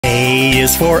A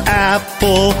is for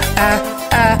apple,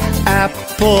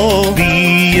 apple. B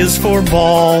is for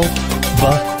ball,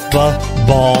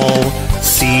 ball.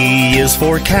 C is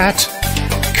for cat,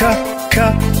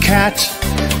 cat.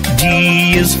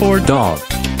 D is for dog,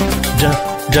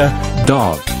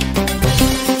 dog.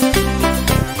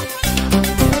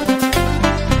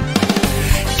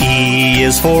 E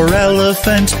is for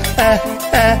elephant,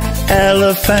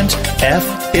 elephant.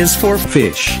 F is for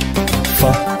fish,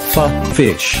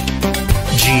 fish.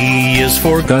 G is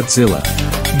for Godzilla,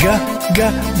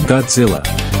 Godzilla.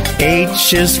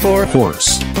 H is for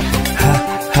horse,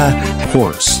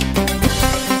 horse.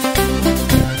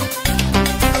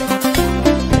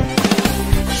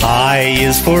 I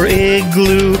is for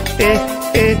igloo,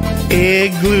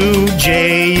 igloo.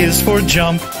 J is for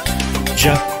jump,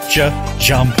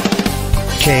 jump.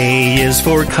 K is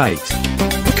for kite,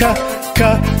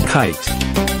 kite.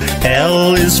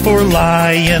 L is for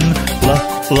lion,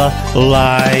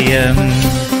 lion.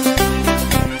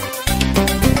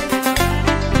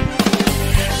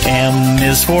 M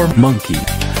is for monkey,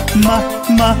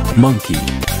 monkey.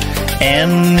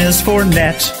 N is for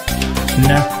net,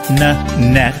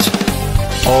 net.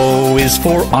 O is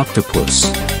for octopus,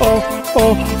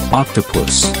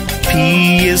 octopus.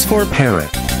 P is for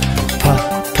parrot,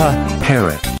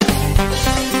 parrot.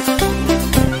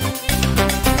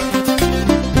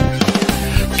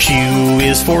 Q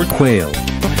is for quail,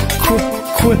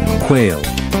 quail.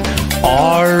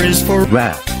 R is for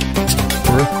rat,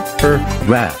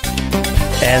 rat.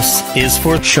 S is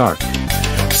for shark,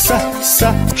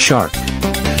 shark.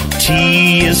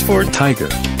 T is for tiger,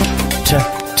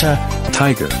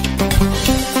 tiger.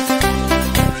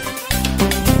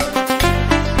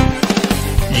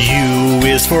 U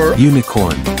is for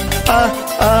unicorn,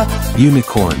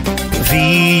 unicorn.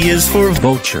 V is for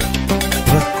vulture,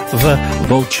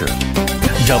 vulture.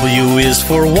 W is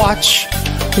for watch,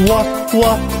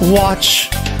 watch.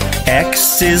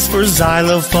 X is for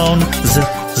xylophone,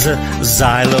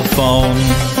 xylophone.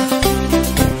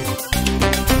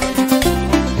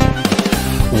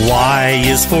 Y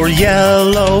is for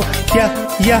yellow,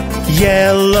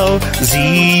 yellow.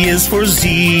 Z is for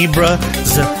zebra,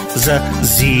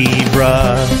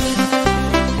 zebra.